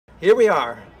Here we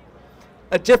are.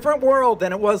 A different world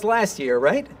than it was last year,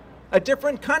 right? A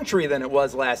different country than it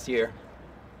was last year.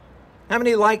 How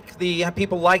many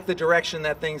people like the direction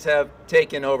that things have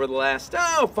taken over the last,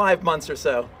 5 months or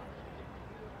so?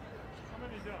 How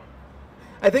many don't?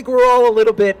 I think we're all a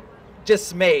little bit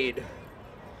dismayed.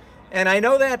 And I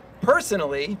know that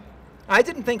personally, I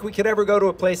didn't think we could ever go to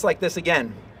a place like this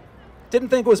again. Didn't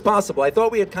think it was possible. I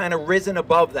thought we had kind of risen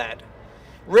above that.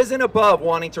 Risen above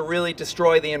wanting to really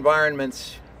destroy the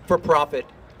environment for profit,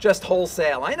 just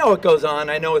wholesale. I know it goes on.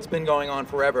 I know it's been going on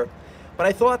forever. But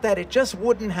I thought that it just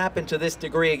wouldn't happen to this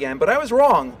degree again. But I was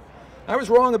wrong. I was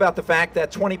wrong about the fact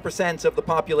that 20% of the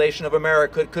population of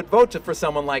America could vote for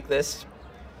someone like this.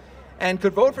 And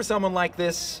could vote for someone like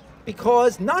this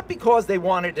not because they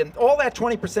wanted him, all that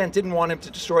 20% didn't want him to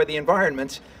destroy the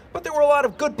environment, but there were a lot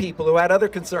of good people who had other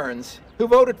concerns, who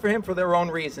voted for him for their own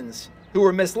reasons, who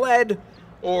were misled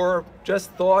or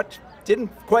just didn't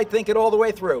quite think it all the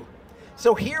way through.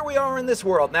 So here we are in this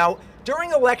world. Now,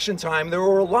 during election time, there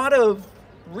were a lot of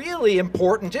really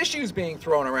important issues being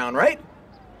thrown around, right?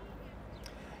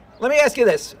 Let me ask you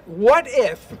this. What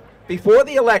if, before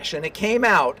the election, it came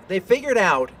out, they figured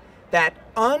out that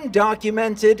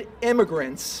undocumented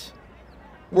immigrants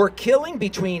were killing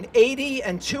between 80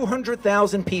 and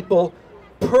 200,000 people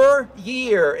per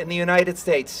year in the United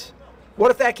States?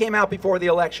 What if that came out before the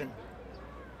election?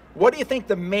 What do you think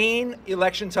the main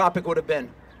election topic would have been?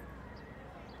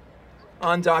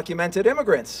 Undocumented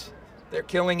immigrants. They're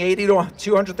killing 80 to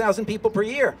 200,000 people per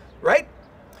year, right?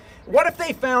 What if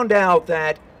they found out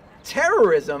that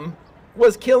terrorism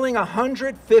was killing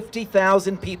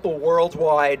 150,000 people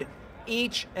worldwide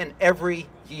each and every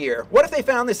year? What if they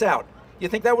found this out? You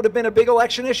think that would have been a big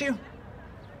election issue?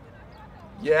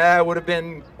 Yeah, it would have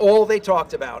been all they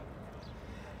talked about.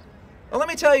 Well, let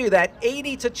me tell you that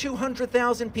 80 to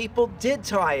 200,000 people did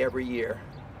die every year.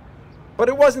 But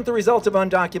it wasn't the result of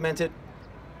undocumented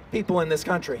people in this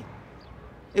country.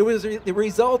 It was the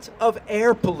result of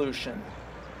air pollution.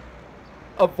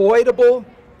 Avoidable,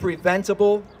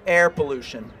 preventable air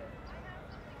pollution.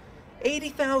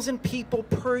 80,000 people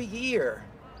per year.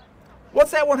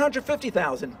 What's that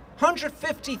 150,000?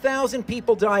 150,000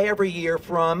 people die every year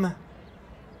from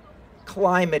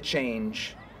climate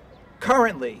change.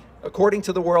 Currently, according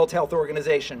to the World Health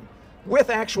Organization, with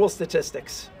actual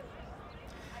statistics.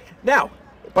 Now,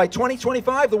 by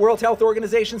 2025, the World Health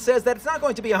Organization says that it's not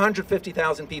going to be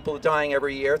 150,000 people dying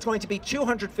every year. It's going to be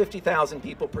 250,000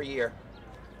 people per year.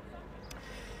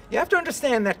 You have to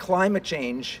understand that climate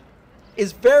change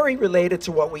is very related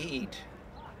to what we eat.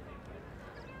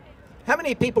 How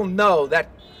many people know that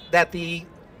the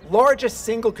largest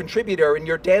single contributor in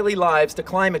your daily lives to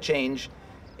climate change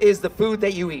is the food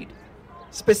that you eat?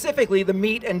 Specifically, the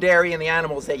meat and dairy and the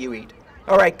animals that you eat.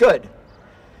 All right, good.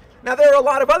 Now, there are a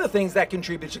lot of other things that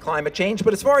contribute to climate change,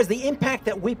 but as far as the impact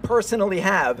that we personally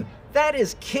have, that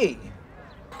is key.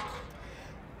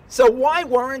 So why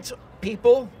weren't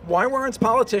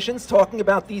politicians talking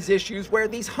about these issues where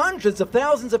these hundreds of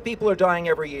thousands of people are dying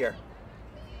every year?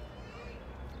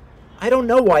 I don't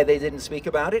know why they didn't speak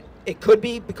about it. It could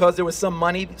be because there was some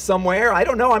money somewhere. I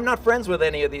don't know. I'm not friends with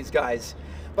any of these guys.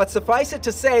 But suffice it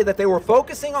to say that they were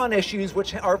focusing on issues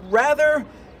which are rather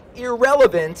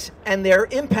irrelevant and their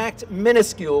impact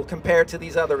minuscule compared to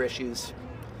these other issues.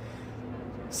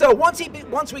 So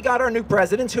once we got our new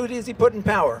president, who does he put in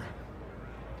power?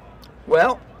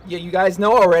 Well, you guys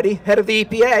know already, head of the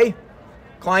EPA,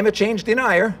 climate change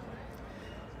denier.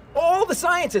 All the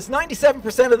scientists,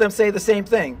 97% of them say the same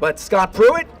thing, but Scott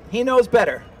Pruitt, he knows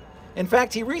better. In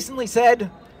fact, he recently said,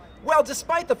 well,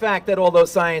 despite the fact that all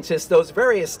those scientists, those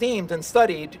very esteemed and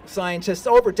studied scientists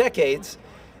over decades,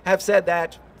 have said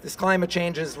that this climate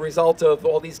change is the result of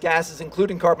all these gases,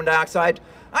 including carbon dioxide,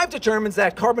 I've determined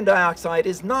that carbon dioxide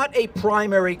is not a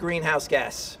primary greenhouse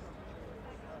gas.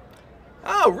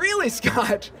 Oh, really,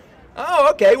 Scott? Oh,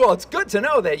 okay, well, it's good to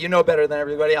know that you know better than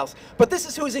everybody else. But this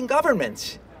is who's in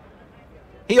government.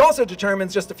 He also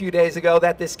determines just a few days ago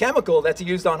that this chemical that's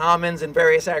used on almonds and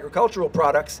various agricultural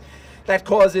products that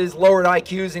causes lowered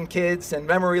IQs in kids and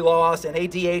memory loss and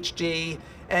ADHD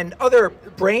and other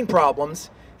brain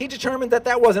problems, he determined that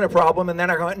that wasn't a problem and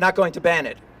they're not going to ban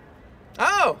it.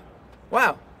 Oh,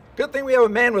 wow. Good thing we have a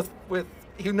man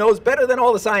who knows better than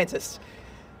all the scientists.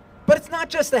 But it's not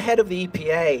just the head of the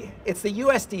EPA. It's the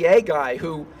USDA guy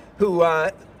who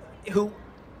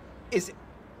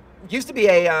used to be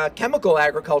a chemical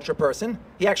agriculture person.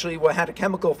 He actually had a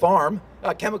chemical farm,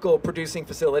 a chemical producing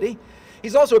facility.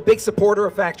 He's also a big supporter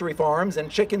of factory farms and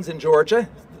chickens in Georgia,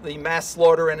 the mass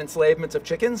slaughter and enslavement of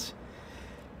chickens.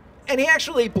 And he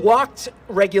actually blocked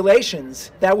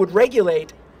regulations that would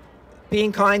regulate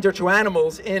being kinder to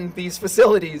animals in these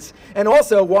facilities, and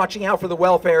also watching out for the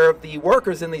welfare of the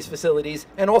workers in these facilities,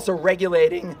 and also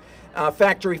regulating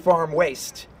factory farm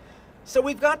waste. So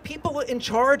we've got people in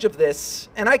charge of this,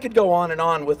 and I could go on and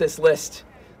on with this list.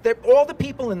 All the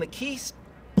people in the key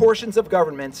portions of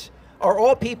government are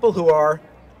all people who are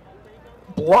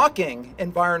blocking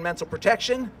environmental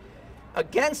protection,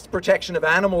 against protection of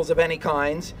animals of any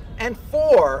kind, and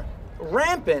for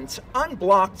rampant,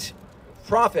 unblocked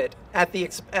profit at the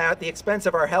expense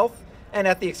of our health and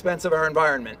at the expense of our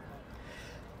environment.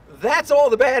 That's all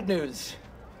the bad news.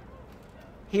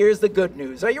 Here's the good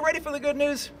news. Are you ready for the good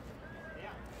news?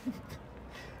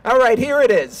 All right, here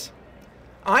it is.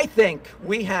 I think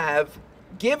we have,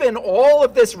 given all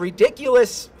of this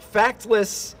ridiculous,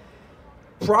 factless,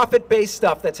 profit-based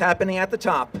stuff that's happening at the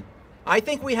top, I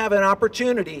think we have an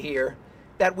opportunity here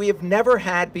that we have never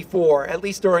had before, at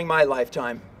least during my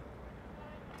lifetime.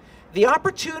 The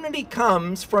opportunity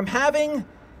comes from having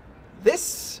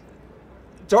this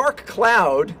dark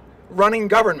cloud running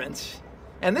government.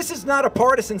 And this is not a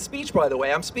partisan speech, by the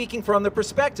way. I'm speaking from the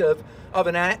perspective of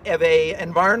a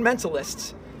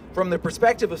environmentalist, from the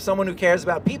perspective of someone who cares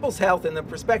about people's health, and the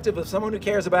perspective of someone who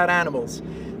cares about animals.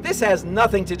 This has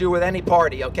nothing to do with any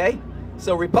party, okay?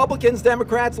 So Republicans,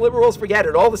 Democrats, liberals, forget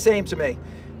it, all the same to me.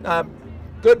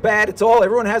 Good, bad, it's all,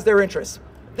 everyone has their interests.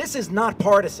 This is not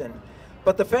partisan.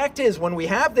 But the fact is, when we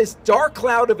have this dark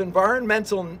cloud of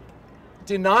environmental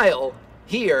denial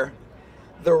here,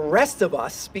 the rest of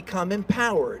us become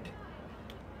empowered.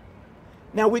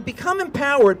 Now, we become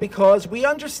empowered because we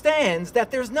understand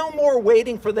that there's no more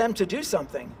waiting for them to do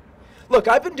something. Look,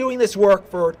 I've been doing this work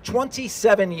for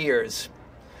 27 years.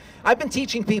 I've been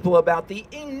teaching people about the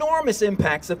enormous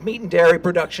impacts of meat and dairy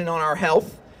production on our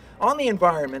health, on the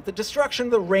environment, the destruction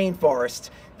of the rainforest,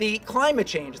 the climate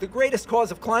change, the greatest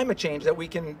cause of climate change that we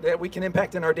can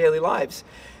impact in our daily lives,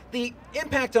 the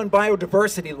impact on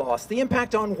biodiversity loss, the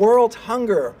impact on world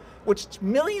hunger, which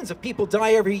millions of people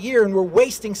die every year, and we're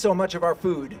wasting so much of our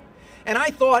food. And I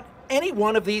thought any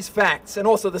one of these facts, and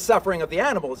also the suffering of the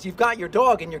animals, you've got your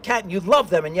dog and your cat and you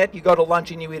love them, and yet you go to lunch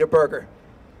and you eat a burger.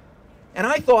 And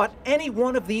I thought any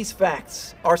one of these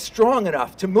facts are strong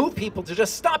enough to move people to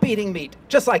just stop eating meat,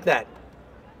 just like that.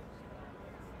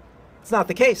 It's not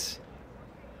the case.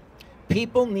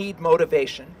 People need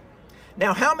motivation.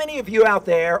 Now, how many of you out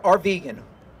there are vegan?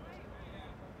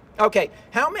 Okay,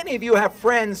 how many of you have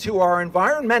friends who are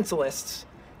environmentalists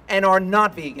and are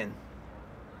not vegan?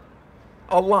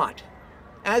 A lot,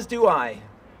 as do I.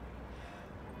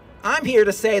 I'm here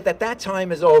to say that that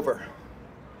time is over.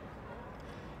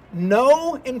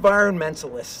 No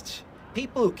environmentalists,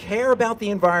 people who care about the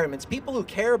environments, people who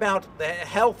care about the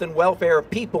health and welfare of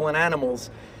people and animals,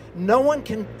 no one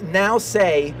can now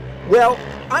say, well,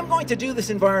 I'm going to do this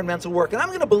environmental work and I'm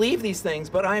going to believe these things,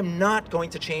 but I'm not going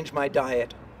to change my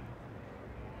diet.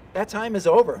 That time is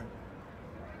over.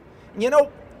 You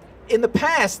know, in the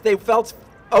past, they felt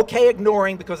okay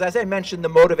ignoring because, as I mentioned, the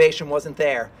motivation wasn't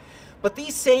there. But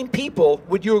these same people,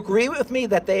 would you agree with me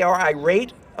that they are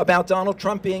irate about Donald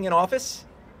Trump being in office?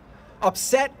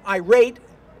 Upset, irate,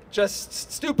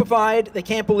 just stupefied, they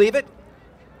can't believe it?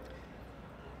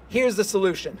 Here's the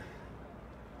solution.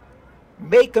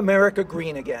 Make America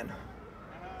green again.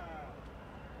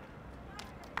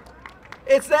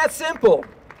 It's that simple.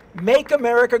 Make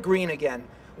America green again.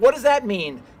 What does that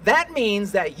mean? That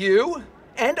means that you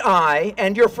and I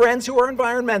and your friends who are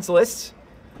environmentalists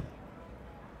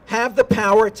have the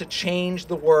power to change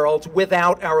the world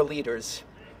without our leaders.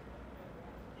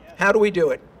 How do we do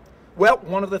it? Well,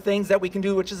 one of the things that we can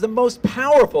do, which is the most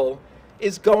powerful,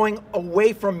 is going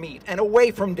away from meat and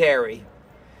away from dairy.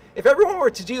 If everyone were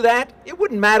to do that, it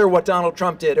wouldn't matter what Donald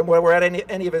Trump did and what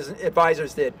any of his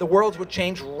advisors did. The world would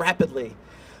change rapidly.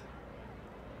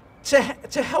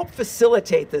 To help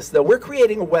facilitate this, though, we're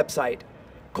creating a website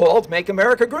called Make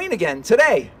America Green Again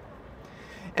today.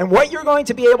 And what you're going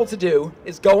to be able to do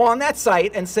is go on that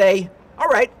site and say, all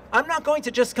right, I'm not going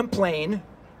to just complain.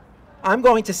 I'm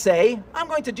going to say, I'm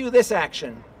going to do this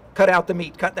action. Cut out the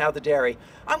meat, cut out the dairy.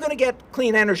 I'm going to get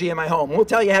clean energy in my home. We'll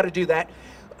tell you how to do that.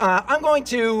 I'm going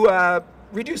to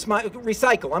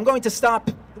recycle. I'm going to stop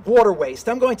water waste.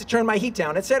 I'm going to turn my heat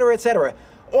down, et cetera, et cetera.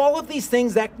 All of these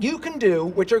things that you can do,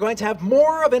 which are going to have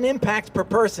more of an impact per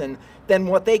person than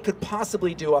what they could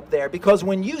possibly do up there. Because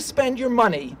when you spend your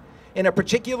money in a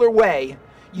particular way,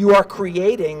 you are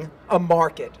creating a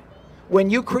market. When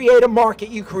you create a market,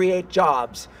 you create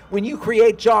jobs. When you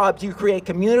create jobs, you create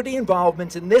community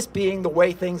involvement, and this being the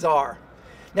way things are.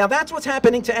 Now, that's what's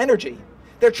happening to energy.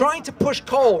 They're trying to push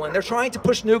coal and they're trying to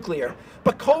push nuclear.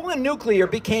 But coal and nuclear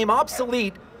became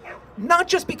obsolete not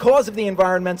just because of the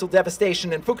environmental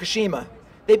devastation in Fukushima.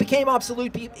 They became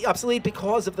obsolete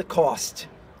because of the cost.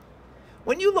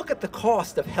 When you look at the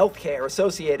cost of healthcare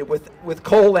associated with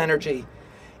coal energy,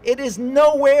 it is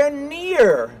nowhere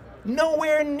near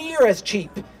as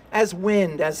cheap as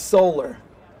wind, as solar.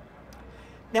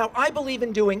 Now, I believe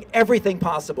in doing everything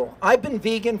possible. I've been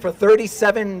vegan for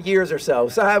 37 years or so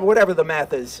whatever the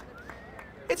math is.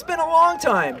 It's been a long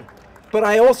time, but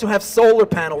I also have solar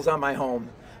panels on my home.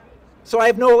 So I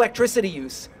have no electricity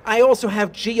use. I also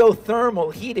have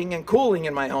geothermal heating and cooling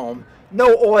in my home.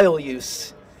 No oil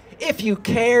use. If you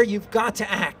care, you've got to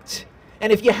act.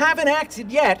 And if you haven't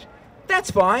acted yet, that's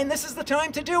fine. This is the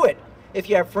time to do it. If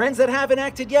you have friends that haven't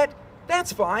acted yet,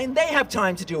 that's fine. They have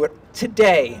time to do it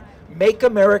today. Make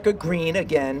America green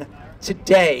again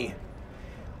today.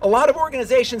 A lot of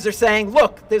organizations are saying,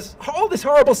 look, there's all this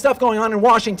horrible stuff going on in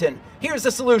Washington. Here's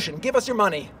the solution. Give us your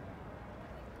money.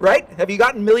 Right? Have you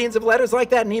gotten millions of letters like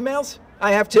that and emails?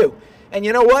 I have too. And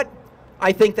you know what?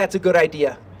 I think that's a good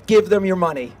idea. Give them your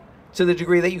money to the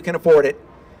degree that you can afford it.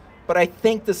 But I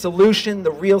think the solution,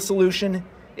 the real solution,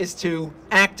 is to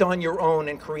act on your own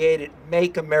and create it.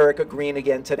 Make America green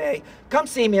again today. Come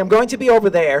see me. I'm going to be over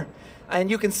there. And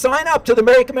you can sign up to the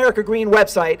Make America Green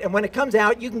website. And when it comes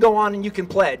out, you can go on and you can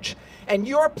pledge. And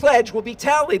your pledge will be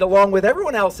tallied along with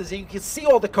everyone else's. You can see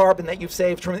all the carbon that you've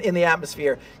saved from in the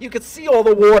atmosphere. You can see all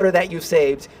the water that you've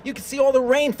saved. You can see all the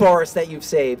rainforests that you've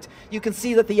saved. You can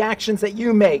see that the actions that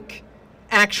you make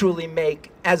actually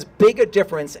make as big a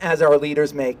difference as our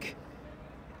leaders make.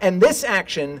 And this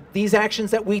action, these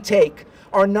actions that we take,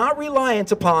 are not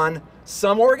reliant upon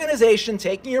some organization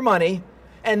taking your money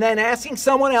and then asking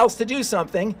someone else to do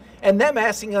something, and them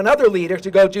asking another leader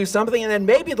to go do something, and then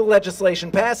maybe the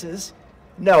legislation passes.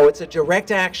 No, it's a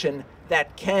direct action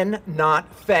that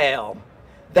cannot fail.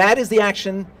 That is the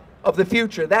action of the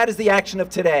future. That is the action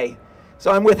of today. So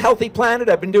I'm with Healthy Planet.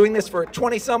 I've been doing this for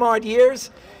 20-some-odd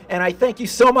years, and I thank you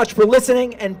so much for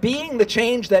listening and being the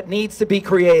change that needs to be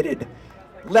created.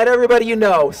 Let everybody you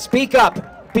know. Speak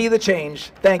up. Be the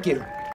change. Thank you.